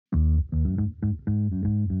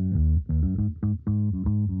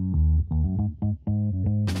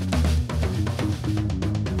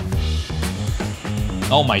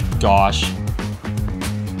Oh my gosh.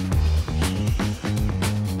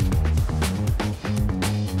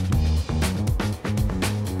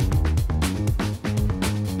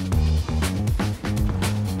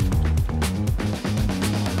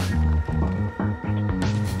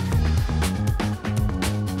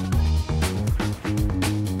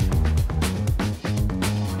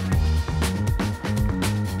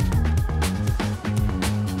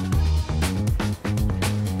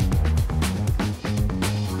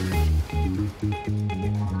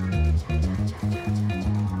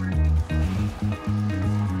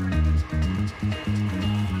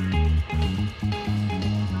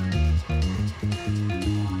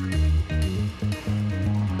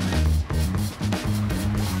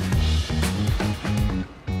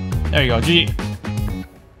 There you go, GG.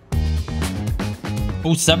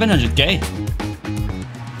 Oh, 700k.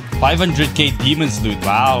 500k demons loot.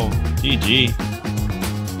 Wow, GG.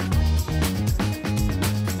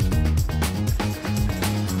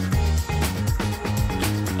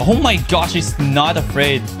 Oh my gosh, he's not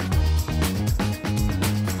afraid.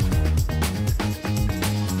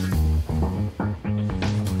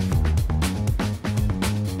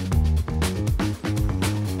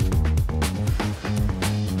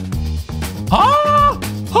 Ah!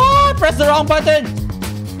 Ah! Press the wrong button!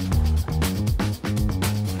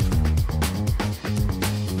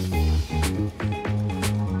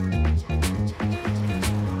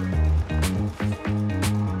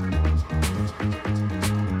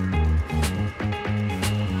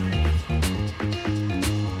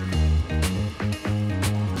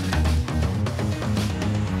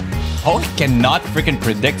 Oh, he cannot freaking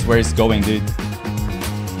predict where he's going, dude.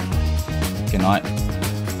 Cannot.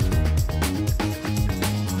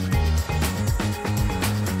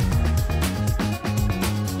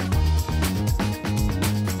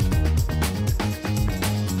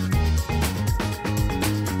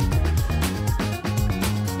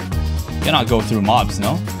 Cannot go through mobs,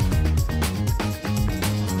 no?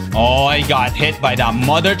 Oh, I got hit by that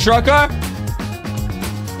mother trucker.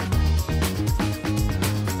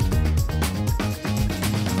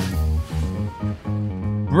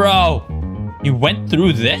 Bro, he went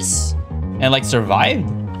through this and like survived?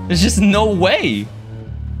 There's just no way.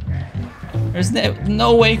 There's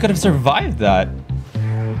no way he could have survived that.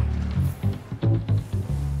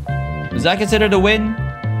 Is that considered a win?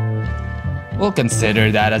 We'll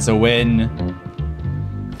consider that as a win.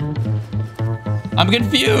 I'm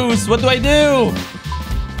confused. What do I do?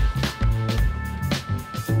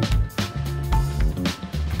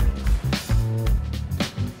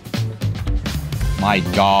 My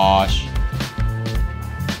gosh.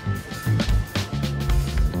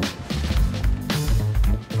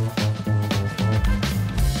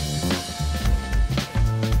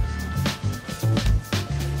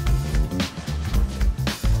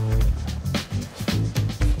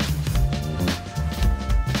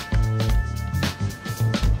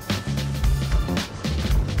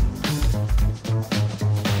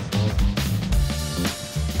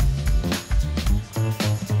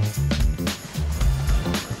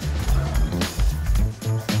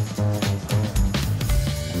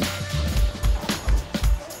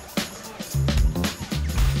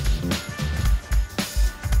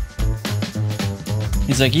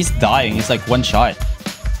 He's dying. He's like one shot.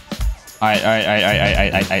 Alright.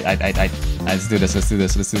 Let's do this. Let's do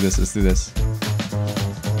this.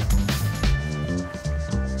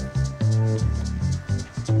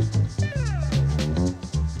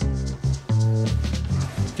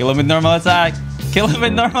 Kill him with normal attack.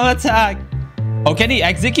 Oh, can he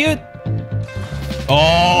execute?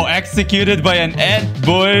 Oh, executed by an ant,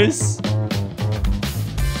 boys.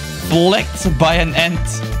 Flicked by an ant.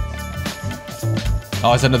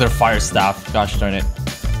 Oh, it's another fire staff. Gosh darn it.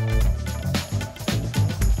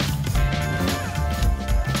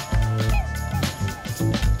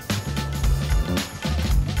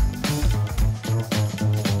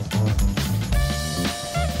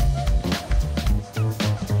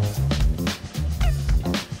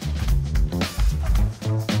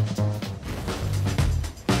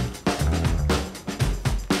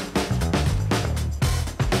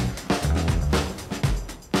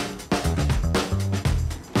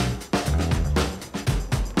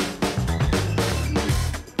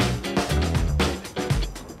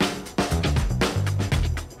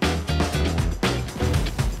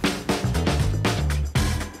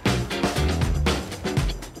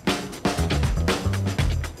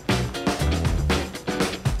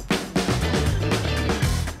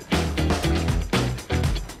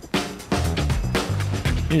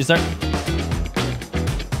 You start.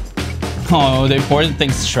 Oh, the important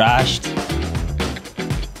thing's trashed.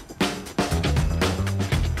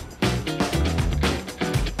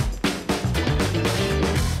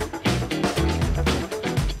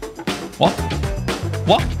 What?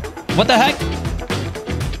 What? What the heck?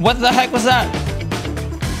 What the heck was that?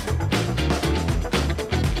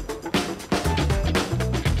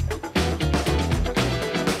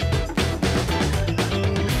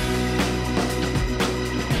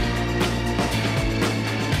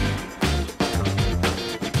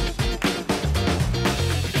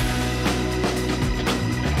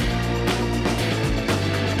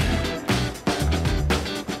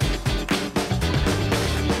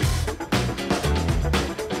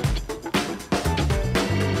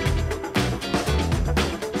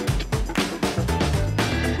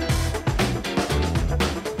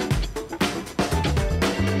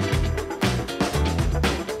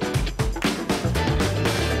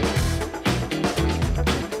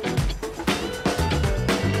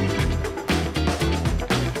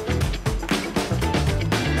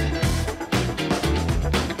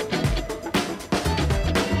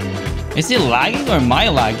 Is he lagging or am I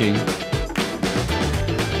lagging?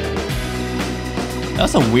 That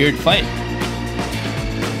was a weird fight.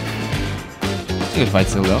 It's a good fight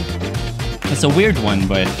still though. It's a weird one,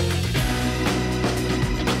 but...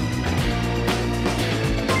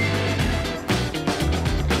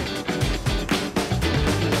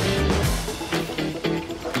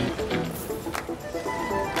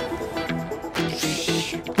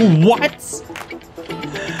 What?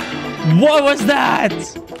 What was that?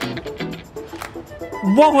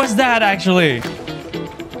 What was that actually?